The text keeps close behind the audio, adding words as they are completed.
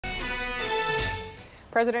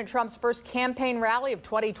President Trump's first campaign rally of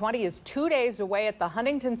 2020 is 2 days away at the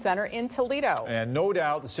Huntington Center in Toledo. And no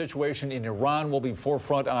doubt the situation in Iran will be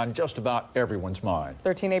forefront on just about everyone's mind.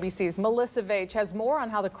 13 ABC's Melissa Vach has more on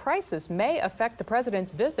how the crisis may affect the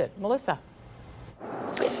president's visit. Melissa.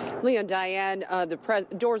 Leah and Diane, the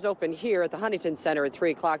doors open here at the Huntington Center at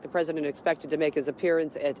 3 o'clock. The president expected to make his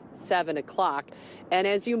appearance at 7 o'clock. And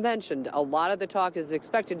as you mentioned, a lot of the talk is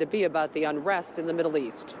expected to be about the unrest in the Middle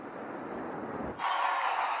East.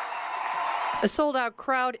 A sold-out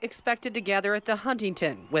crowd expected to gather at the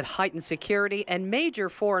Huntington with heightened security and major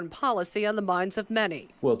foreign policy on the minds of many.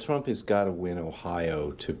 Well, Trump has got to win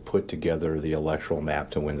Ohio to put together the electoral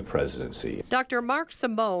map to win the presidency. Dr. Mark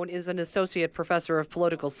Simone is an associate professor of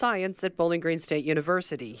political science at Bowling Green State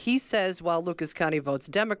University. He says while Lucas County votes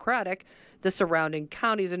Democratic, the surrounding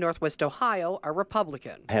counties in Northwest Ohio are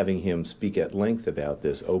Republican. Having him speak at length about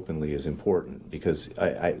this openly is important because,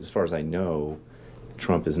 as far as I know,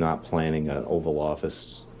 Trump is not planning an Oval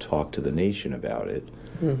Office talk to the nation about it.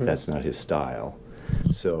 That's not his style.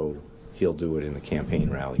 So he'll do it in the campaign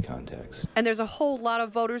rally context. And there's a whole lot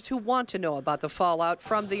of voters who want to know about the fallout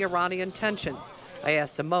from the Iranian tensions. I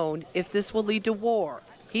asked Simone if this will lead to war.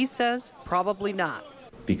 He says probably not.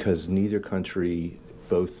 Because neither country,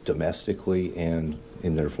 both domestically and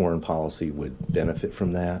in their foreign policy, would benefit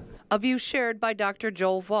from that. A view shared by Dr.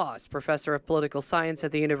 Joel Voss, professor of political science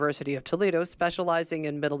at the University of Toledo, specializing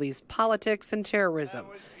in Middle East politics and terrorism.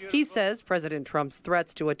 He says President Trump's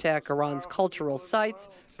threats to attack Iran's cultural sites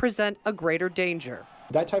present a greater danger.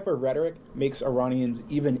 That type of rhetoric makes Iranians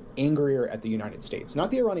even angrier at the United States. Not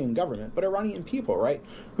the Iranian government, but Iranian people, right?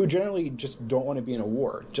 Who generally just don't want to be in a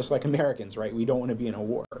war, just like Americans, right? We don't want to be in a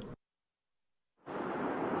war.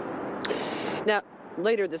 Now,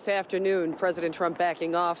 later this afternoon, President Trump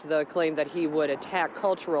backing off the claim that he would attack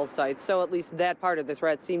cultural sites, so at least that part of the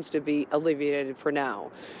threat seems to be alleviated for now.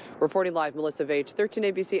 Reporting live, Melissa Vach, 13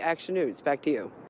 ABC Action News. Back to you.